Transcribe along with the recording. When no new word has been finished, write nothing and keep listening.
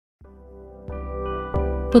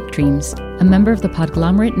Book Dreams, a member of the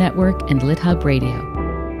Podglomerate Network and LitHub Radio.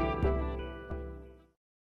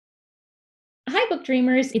 Hi, Book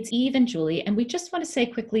Dreamers. It's Eve and Julie, and we just want to say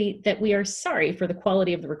quickly that we are sorry for the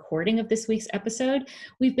quality of the recording of this week's episode.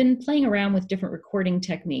 We've been playing around with different recording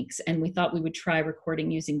techniques, and we thought we would try recording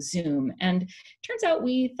using Zoom, and turns out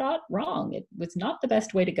we thought wrong. It was not the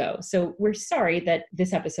best way to go. So we're sorry that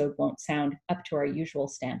this episode won't sound up to our usual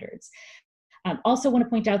standards. Also want to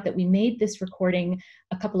point out that we made this recording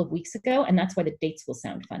a couple of weeks ago, and that's why the dates will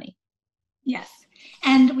sound funny. Yes.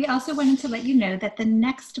 And we also wanted to let you know that the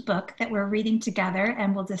next book that we're reading together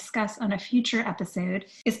and we'll discuss on a future episode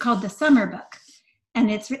is called The Summer Book.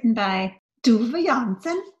 And it's written by Tove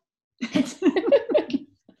Jansson.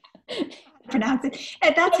 Pronounce it.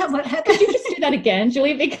 And that's how. Could you just do that again,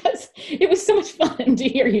 Julie? Because it was so much fun to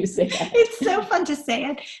hear you say that. It's so fun to say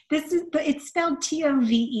it. It's spelled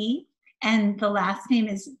Tove. And the last name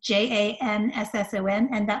is Jansson,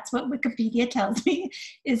 and that's what Wikipedia tells me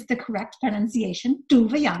is the correct pronunciation,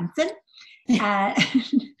 Tove Jansson.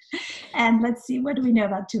 And let's see, what do we know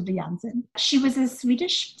about Tove Jansson? She was a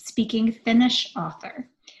Swedish-speaking Finnish author.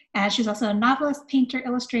 She's also a novelist, painter,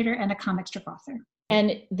 illustrator, and a comic strip author.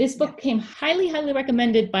 And this book came highly, highly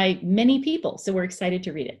recommended by many people, so we're excited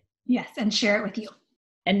to read it. Yes, and share it with you.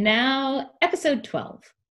 And now, episode 12.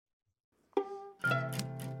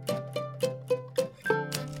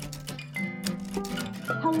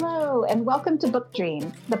 Hello, and welcome to Book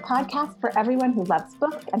Dreams, the podcast for everyone who loves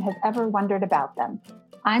books and has ever wondered about them.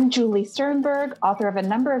 I'm Julie Sternberg, author of a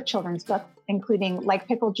number of children's books, including Like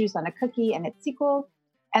Pickle Juice on a Cookie and its sequels,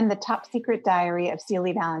 and the Top Secret Diary of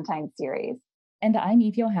Celie Valentine series. And I'm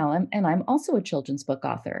Eve Yohalem, and I'm also a children's book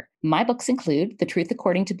author. My books include The Truth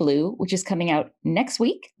According to Blue, which is coming out next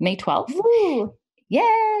week, May 12th. Woo!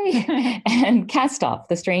 Yay! And Cast Off,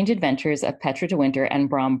 The Strange Adventures of Petra de Winter and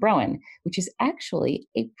Bram Broen, which is actually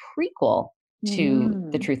a prequel to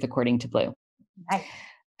The Truth According to Blue. Nice.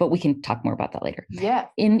 But we can talk more about that later. Yeah.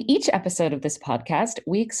 In each episode of this podcast,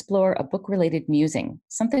 we explore a book-related musing,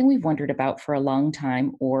 something we've wondered about for a long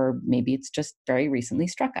time, or maybe it's just very recently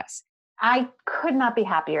struck us. I could not be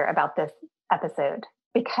happier about this episode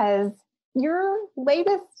because your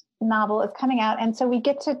latest novel is coming out. And so we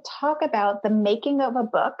get to talk about the making of a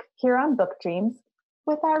book here on Book Dreams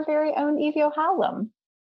with our very own Eve Yohalem.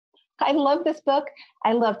 I love this book.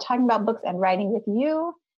 I love talking about books and writing with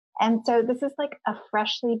you. And so this is like a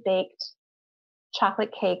freshly baked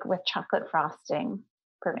chocolate cake with chocolate frosting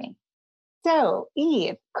for me. So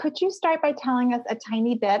Eve, could you start by telling us a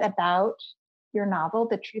tiny bit about your novel,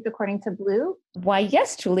 The Truth According to Blue? Why,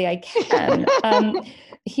 yes, Julie, I can.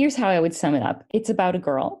 Here's how I would sum it up. It's about a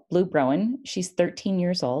girl, Blue Broen. She's 13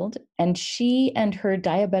 years old, and she and her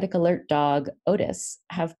diabetic alert dog, Otis,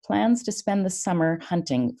 have plans to spend the summer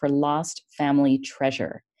hunting for lost family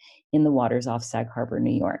treasure in the waters off Sag Harbor,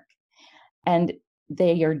 New York. And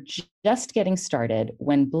they are just getting started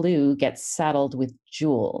when Blue gets saddled with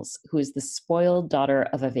Jules, who is the spoiled daughter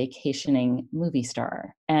of a vacationing movie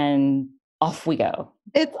star. And off we go.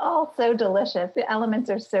 It's all so delicious. The elements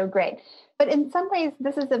are so great. But in some ways,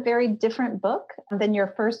 this is a very different book than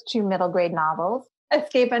your first two middle grade novels.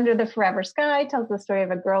 Escape Under the Forever Sky tells the story of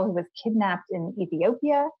a girl who was kidnapped in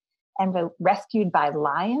Ethiopia and rescued by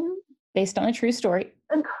lions. Based on a true story.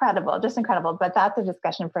 Incredible, just incredible. But that's a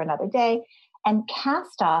discussion for another day. And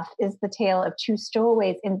Cast Off is the tale of two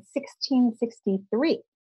stowaways in 1663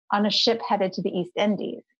 on a ship headed to the East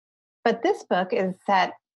Indies. But this book is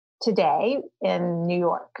set today in New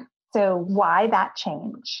York. So why that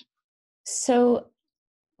change? So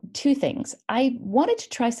two things. I wanted to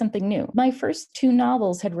try something new. My first two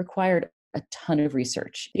novels had required a ton of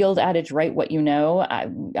research. The old adage, write what you know,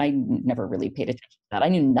 I never really paid attention to that. I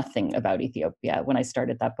knew nothing about Ethiopia when I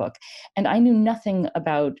started that book. And I knew nothing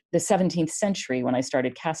about the 17th century when I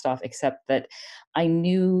started Cast Off, except that I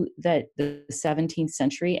knew that the 17th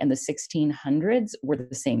century and the 1600s were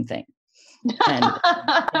the same thing. And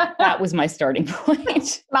that was my starting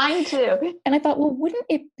point. Mine too. And I thought, well, wouldn't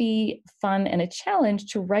it be fun and a challenge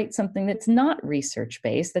to write something that's not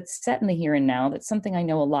research-based, that's set in the here and now, that's something I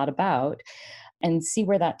know a lot about, and see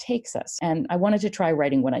where that takes us. And I wanted to try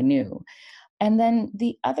writing what I knew. And then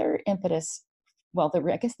the other impetus, well,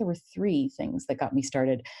 I guess there were three things that got me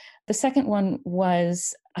started. The second one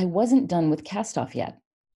was I wasn't done with Cast Off yet.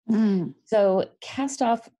 So Cast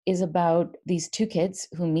Off is about these two kids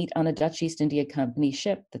who meet on a Dutch East India Company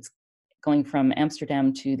ship that's going from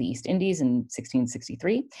Amsterdam to the East Indies in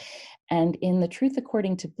 1663. And in The Truth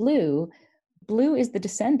According to Blue, Blue is the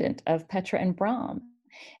descendant of Petra and Bram.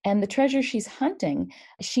 And the treasure she's hunting,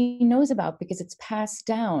 she knows about because it's passed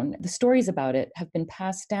down. The stories about it have been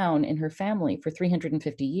passed down in her family for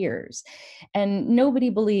 350 years. And nobody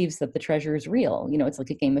believes that the treasure is real. It's like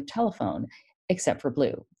a game of telephone, except for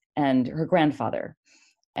Blue and her grandfather.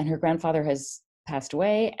 And her grandfather has passed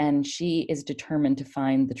away, and she is determined to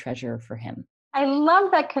find the treasure for him. I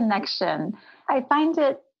love that connection. I find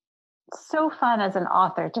it so fun as an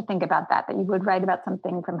author to think about that you would write about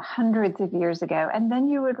something from hundreds of years ago, and then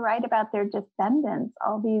you would write about their descendants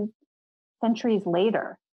all these centuries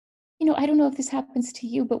later. I don't know if this happens to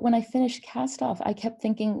you, but when I finished Cast Off, I kept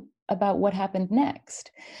thinking about what happened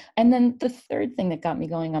next. And then the third thing that got me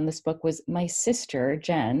going on this book was my sister,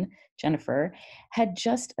 Jennifer, had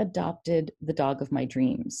just adopted the dog of my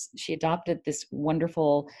dreams. She adopted this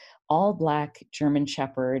wonderful all-Black German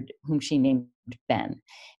Shepherd whom she named Ben.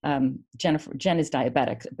 Jen is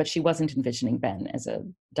diabetic, but she wasn't envisioning Ben as a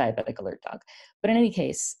diabetic alert dog. But in any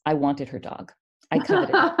case, I wanted her dog. I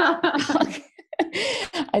coveted her dog.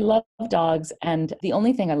 I love dogs, and the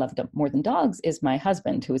only thing I love more than dogs is my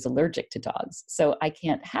husband, who is allergic to dogs. So I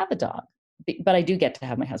can't have a dog, but I do get to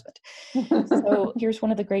have my husband. So here's one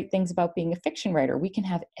of the great things about being a fiction writer. We can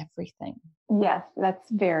have everything. Yes, that's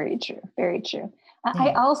very true. Very true. Yeah.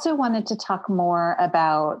 I also wanted to talk more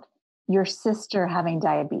about your sister having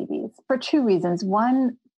diabetes for two reasons.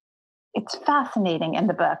 One, it's fascinating in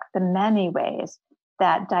the book, the many ways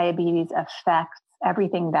that diabetes affects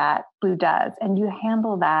everything that Blue does. And you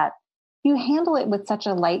handle it with such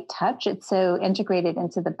a light touch. It's so integrated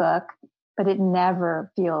into the book, but it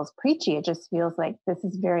never feels preachy. It just feels like this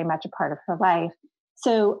is very much a part of her life.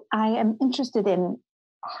 So I am interested in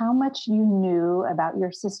how much you knew about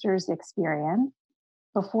your sister's experience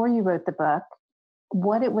before you wrote the book,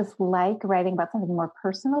 what it was like writing about something more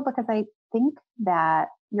personal, because I think that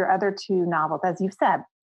your other two novels, as you've said,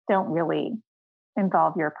 don't really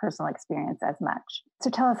involve your personal experience as much. So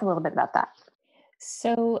tell us a little bit about that.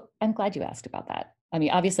 So I'm glad you asked about that. I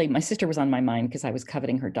mean, obviously my sister was on my mind because I was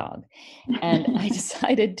coveting her dog. And I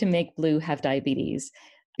decided to make Blue have diabetes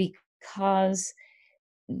because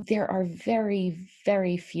there are very,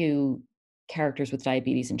 very few characters with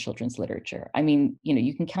diabetes in children's literature. I mean,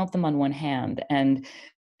 you can count them on one hand, and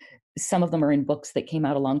some of them are in books that came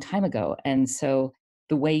out a long time ago. And so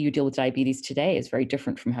the way you deal with diabetes today is very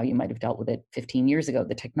different from how you might have dealt with it 15 years ago.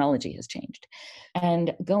 The technology has changed.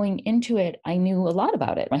 And going into it, I knew a lot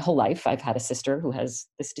about it. My whole life, I've had a sister who has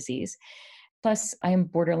this disease. Plus, I am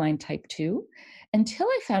borderline type 2, until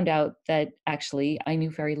I found out that actually I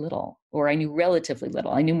knew very little, or I knew relatively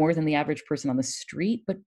little. I knew more than the average person on the street,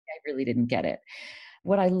 but I really didn't get it.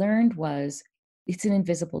 What I learned was it's an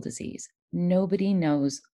invisible disease. Nobody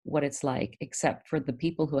knows what it's like except for the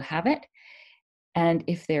people who have it. And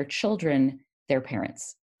if they're children, their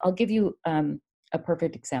parents. I'll give you a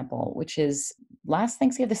perfect example, which is last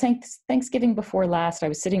Thanksgiving before last, I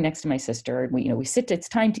was sitting next to my sister. We sit, it's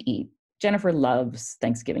time to eat. Jennifer loves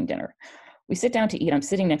Thanksgiving dinner. We sit down to eat. I'm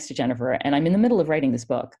sitting next to Jennifer, and I'm in the middle of writing this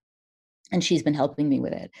book, and she's been helping me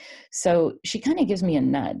with it. So she kind of gives me a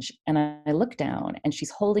nudge, and I look down, and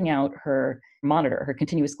she's holding out her monitor, her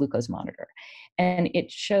continuous glucose monitor. And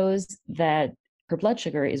it shows that her blood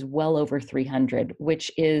sugar is well over 300,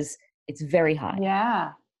 it's very high.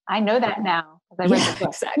 Yeah, I know that now.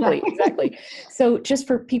 Exactly. So just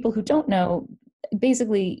for people who don't know,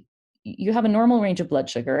 basically you have a normal range of blood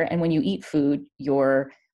sugar, and when you eat food,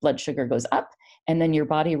 your blood sugar goes up, and then your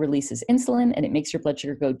body releases insulin, and it makes your blood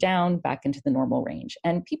sugar go down back into the normal range.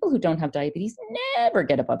 And people who don't have diabetes never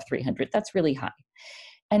get above 300. That's really high.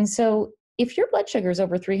 And so if your blood sugar is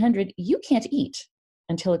over 300, you can't eat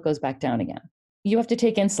until it goes back down again. You have to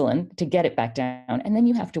take insulin to get it back down, and then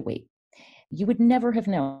you have to wait. You would never have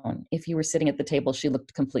known if you were sitting at the table. She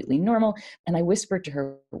looked completely normal. And I whispered to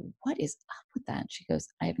her, "What is up with that?" She goes,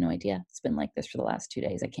 "I have no idea. It's been like this for the last 2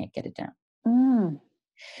 days. I can't get it down."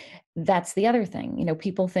 That's the other thing.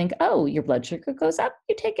 People think, oh, your blood sugar goes up,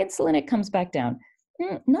 you take insulin, it comes back down.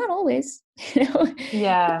 Not always.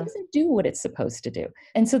 Yeah. It doesn't do what it's supposed to do.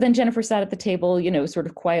 And so then Jennifer sat at the table, sort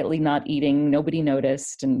of quietly not eating. Nobody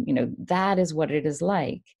noticed. And, that is what it is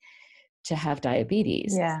like to have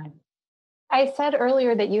diabetes. Yeah. I said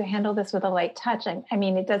earlier that you handle this with a light touch. I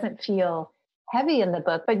mean, it doesn't feel heavy in the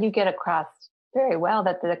book, but you get across very well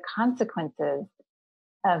that the consequences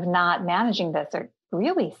of not managing this are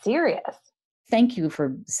really serious. Thank you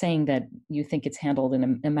for saying that you think it's handled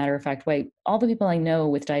in a matter-of-fact way. All the people I know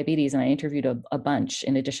with diabetes, and I interviewed a bunch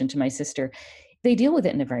in addition to my sister, they deal with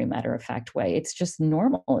it in a very matter-of-fact way. It's just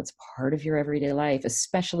normal. It's part of your everyday life,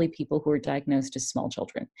 especially people who are diagnosed as small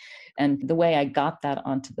children. And the way I got that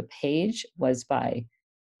onto the page was by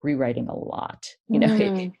rewriting a lot.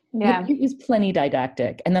 It Yeah. it was plenty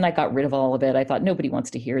didactic. And then I got rid of all of it. I thought nobody wants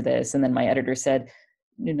to hear this. And then my editor said,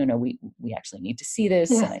 no, we actually need to see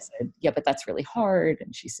this. Yes. And I said, yeah, but that's really hard.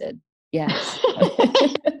 And she said, yes.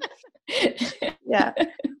 Yeah.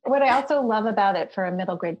 What I also love about it for a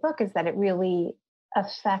middle grade book is that it really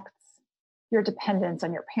affects your dependence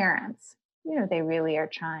on your parents. They really are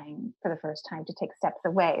trying for the first time to take steps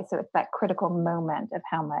away. So it's that critical moment of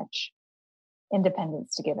how much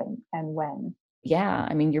independence to give and when. Yeah.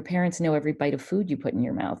 I mean, your parents know every bite of food you put in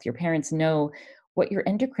your mouth. Your parents know what your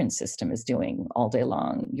endocrine system is doing all day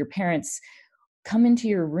long. Your parents come into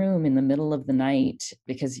your room in the middle of the night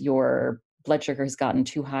because your blood sugar has gotten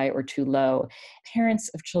too high or too low. Parents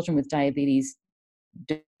of children with diabetes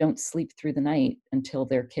don't sleep through the night until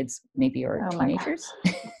their kids maybe are teenagers.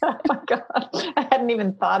 Oh my God. I hadn't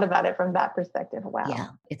even thought about it from that perspective. Wow. Yeah,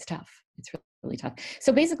 it's tough. It's really tough.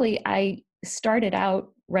 So basically, I started out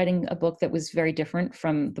writing a book that was very different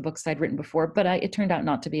from the books I'd written before, but it turned out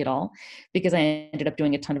not to be at all, because I ended up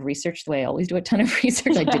doing a ton of research the way I always do a ton of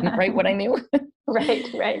research. I didn't write what I knew.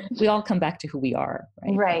 Right. We all come back to who we are,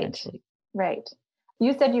 right? Right.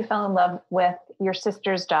 You said you fell in love with your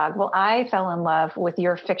sister's dog. Well, I fell in love with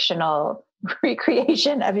your fictional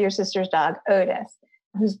recreation of your sister's dog, Otis,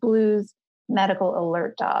 who's Blue's medical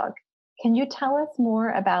alert dog. Can you tell us more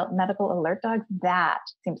about medical alert dogs? That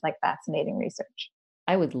seems like fascinating research.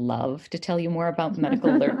 I would love to tell you more about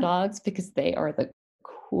medical alert dogs, because they are the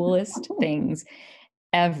coolest things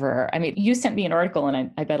ever. I mean, you sent me an article,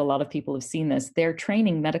 and I bet a lot of people have seen this. They're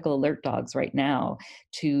training medical alert dogs right now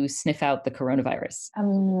to sniff out the coronavirus.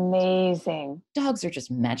 Amazing. Dogs are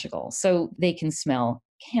just magical. So they can smell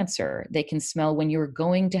cancer. They can smell when you're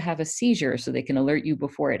going to have a seizure, so they can alert you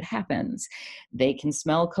before it happens. They can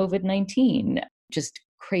smell COVID-19, just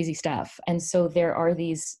crazy stuff. And so there are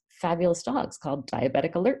these fabulous dogs called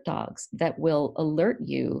diabetic alert dogs that will alert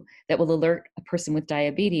a person with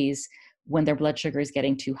diabetes when their blood sugar is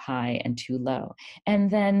getting too high and too low.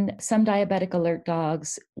 And then some diabetic alert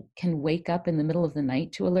dogs can wake up in the middle of the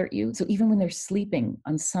night to alert you. So even when they're sleeping,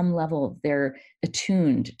 on some level, they're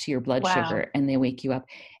attuned to your blood sugar and they wake you up.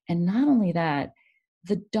 And not only that,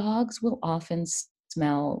 the dogs will often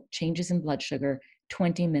smell changes in blood sugar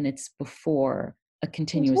 20 minutes before a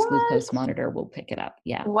continuous glucose monitor will pick it up.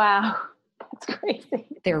 Yeah. Wow. That's crazy.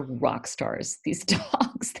 They're rock stars, these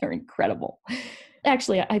dogs. They're incredible.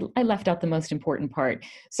 Actually, I left out the most important part.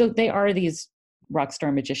 So they are these rock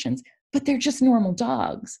star magicians, but they're just normal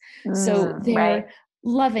dogs. So they're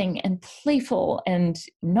loving and playful and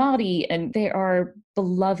naughty, and they are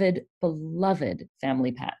beloved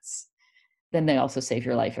family pets. Then they also save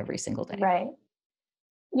your life every single day. Right.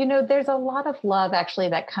 There's a lot of love actually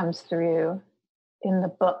that comes through in the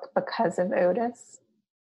book because of Otis.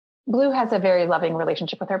 Blue has a very loving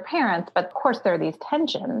relationship with her parents, but of course there are these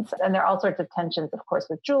tensions, and there are all sorts of tensions, of course,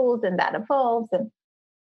 with Jules, and that evolves and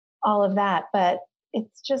all of that. But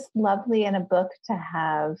it's just lovely in a book to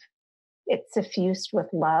have it suffused with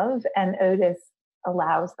love, and Otis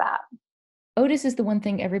allows that. Otis is the one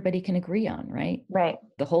thing everybody can agree on, right? Right.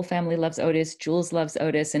 The whole family loves Otis. Jules loves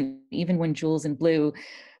Otis. And even when Jules and Blue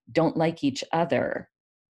don't like each other,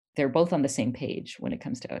 they're both on the same page when it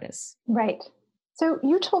comes to Otis. Right. So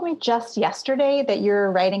you told me just yesterday that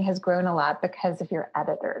your writing has grown a lot because of your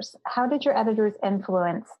editors. How did your editors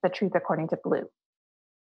influence The Truth According to Blue?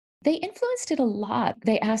 They influenced it a lot.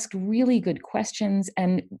 They asked really good questions.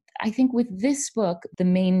 And I think with this book, the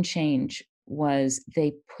main change was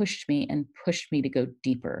they pushed me to go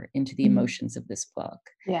deeper into the emotions of this book.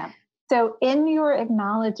 Yeah. So in your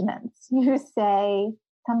acknowledgments, you say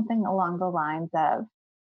something along the lines of,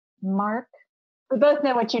 Mark, we both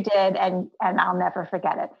know what you did, and I'll never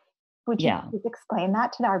forget it. Would you please explain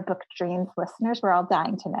that to our Book Dreams listeners? We're all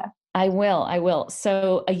dying to know. I will.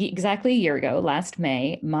 So exactly a year ago, last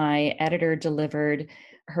May, my editor delivered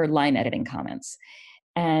her line editing comments.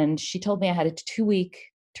 And she told me I had a 2-week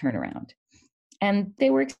turnaround. And they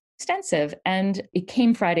were extensive. And it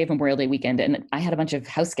came Friday of Memorial Day weekend. And I had a bunch of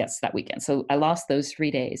house guests that weekend. So I lost those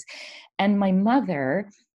 3 days. And my mother,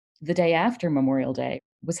 the day after Memorial Day,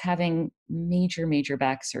 was having major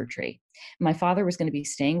back surgery. My father was going to be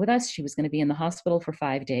staying with us. She was going to be in the hospital for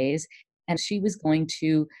 5 days. And she was going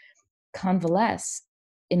to convalesce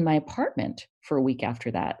in my apartment for a week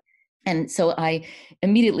after that. And so I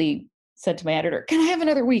immediately said to my editor, can I have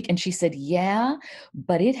another week? And she said, yeah,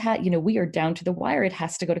 but we are down to the wire. It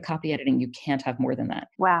has to go to copy editing. You can't have more than that.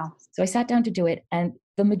 Wow. So I sat down to do it. And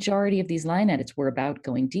the majority of these line edits were about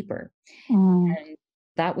going deeper. And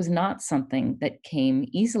that was not something that came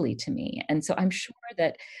easily to me. And so I'm sure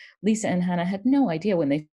that Lisa and Hannah had no idea when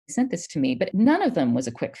they sent this to me, but none of them was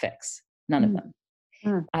a quick fix. None of them.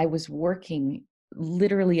 Mm. I was working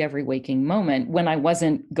literally every waking moment when I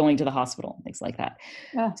wasn't going to the hospital, things like that.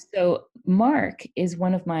 Yeah. So Mark is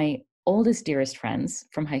one of my oldest, dearest friends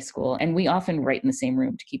from high school, and we often write in the same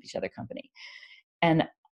room to keep each other company. And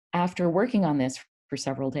after working on this for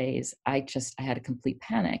several days, I had a complete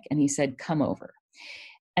panic, and he said, "Come over."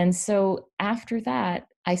 And so after that,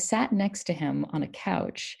 I sat next to him on a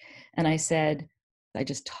couch and I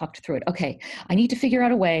just talked through it. Okay, I need to figure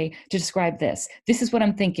out a way to describe this. This is what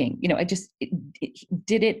I'm thinking. I just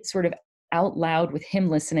did it sort of out loud with him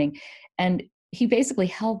listening. And he basically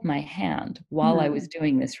held my hand while I was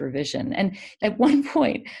doing this revision. And at one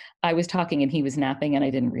point I was talking and he was napping and I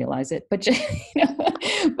didn't realize it, but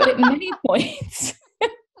but at many points,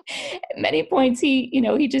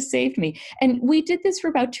 he just saved me. And we did this for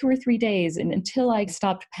about 2 or 3 days and until I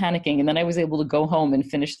stopped panicking. And then I was able to go home and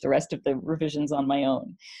finish the rest of the revisions on my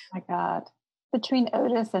own. My God. Between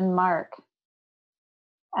Otis and Mark,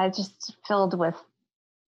 I just filled with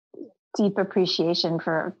deep appreciation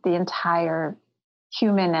for the entire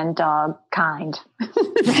human and dog kind.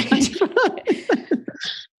 Right.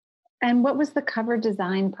 And what was the cover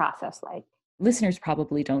design process like? Listeners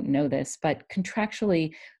probably don't know this, but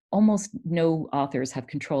contractually, almost no authors have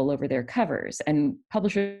control over their covers, and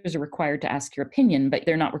publishers are required to ask your opinion, but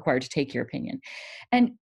they're not required to take your opinion.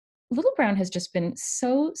 And Little Brown has just been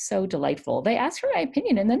so, so delightful. They asked for my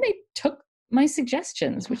opinion and then they took my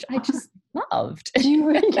suggestions, which I just loved.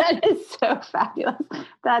 That is so fabulous.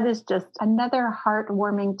 That is just another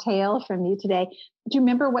heartwarming tale from you today. Do you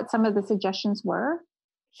remember what some of the suggestions were?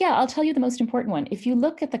 Yeah, I'll tell you the most important one. If you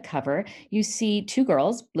look at the cover, you see 2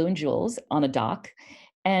 girls, Blue and Jules, on a dock,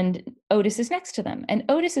 and Otis is next to them. And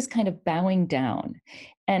Otis is kind of bowing down.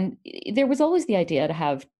 And there was always the idea to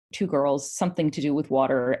have 2 girls, something to do with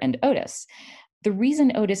water and Otis. The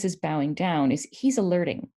reason Otis is bowing down is he's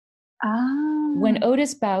alerting. When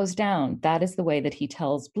Otis bows down, that is the way that he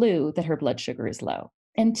tells Blue that her blood sugar is low.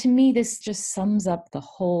 And to me, this just sums up the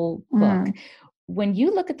whole book. When you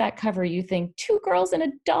look at that cover, you think 2 girls and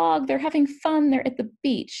a dog, they're having fun, they're at the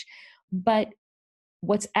beach. But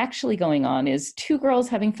what's actually going on is 2 girls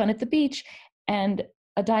having fun at the beach and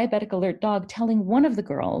a diabetic alert dog telling one of the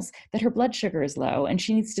girls that her blood sugar is low and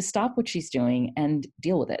she needs to stop what she's doing and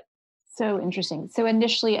deal with it. So interesting. So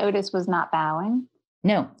initially Otis was not bowing?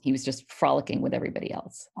 No, he was just frolicking with everybody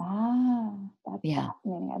else. That's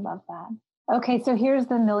fascinating. I love that. Okay, so here's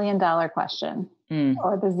the $1 million question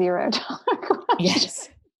or the $0 question. Yes.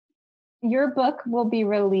 Your book will be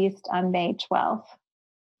released on May 12th.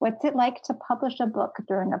 What's it like to publish a book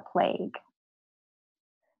during a plague?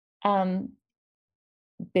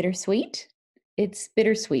 Bittersweet. It's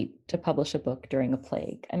bittersweet to publish a book during a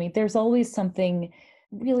plague. I mean, there's always something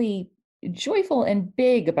really joyful and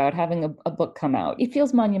big about having a book come out. It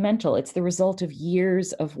feels monumental. It's the result of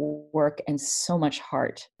years of work and so much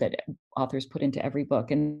heart that authors put into every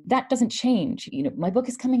book. And that doesn't change. My book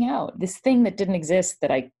is coming out. This thing that didn't exist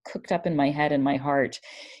that I cooked up in my head and my heart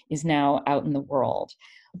is now out in the world.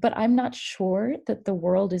 But I'm not sure that the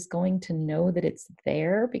world is going to know that it's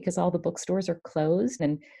there because all the bookstores are closed.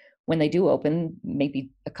 And when they do open,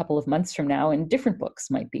 maybe a couple of months from now, and different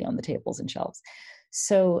books might be on the tables and shelves.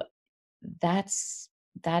 So that is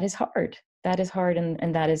hard. That is hard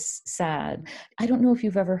and that is sad. I don't know if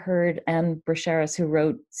you've ever heard Anne Bracheras, who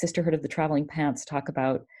wrote Sisterhood of the Traveling Pants, talk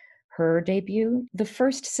about her debut. The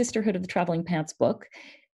first Sisterhood of the Traveling Pants book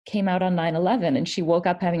came out on 9/11, and she woke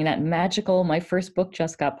up having that magical, my first book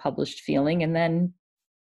just got published feeling, and then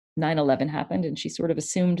 9/11 happened, and she sort of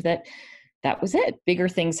assumed that was it. Bigger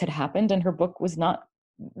things had happened, and her book was not,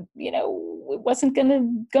 it wasn't going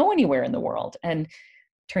to go anywhere in the world. And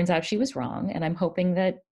turns out she was wrong, and I'm hoping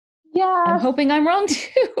I'm wrong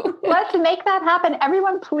too. Let's make that happen.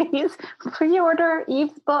 Everyone, please pre-order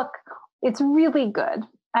Eve's book. It's really good.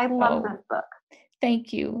 I love this book.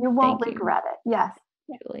 Thank you. You won't regret it. Yes.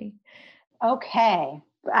 Really. Okay.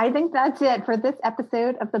 I think that's it for this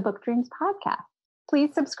episode of the Book Dreams podcast.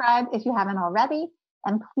 Please subscribe if you haven't already,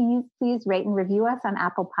 and please rate and review us on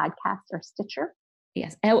Apple Podcasts or Stitcher.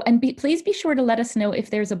 Yes. And please be sure to let us know if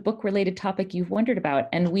there's a book-related topic you've wondered about,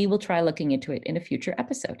 and we will try looking into it in a future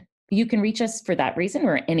episode. You can reach us for that reason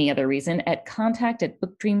or any other reason at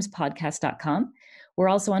contact@bookdreamspodcast.com. We're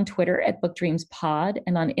also on Twitter at BookDreamsPod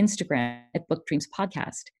and on Instagram at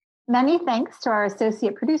BookDreamsPodcast. Many thanks to our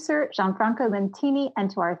associate producer, Gianfranco Lentini, and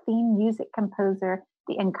to our theme music composer,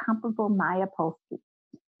 the incomparable Maya Polsky.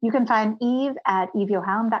 You can find Eve at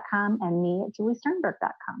eveyohalem.com and me at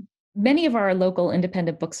juliesternberg.com. Many of our local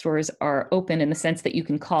independent bookstores are open in the sense that you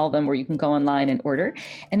can call them or you can go online and order.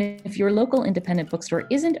 And if your local independent bookstore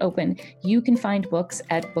isn't open, you can find books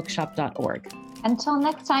at bookshop.org. Until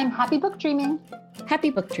next time, happy book dreaming.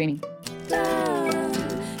 Happy book dreaming.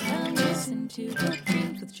 Come listen to Book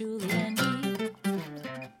Dreams with Julie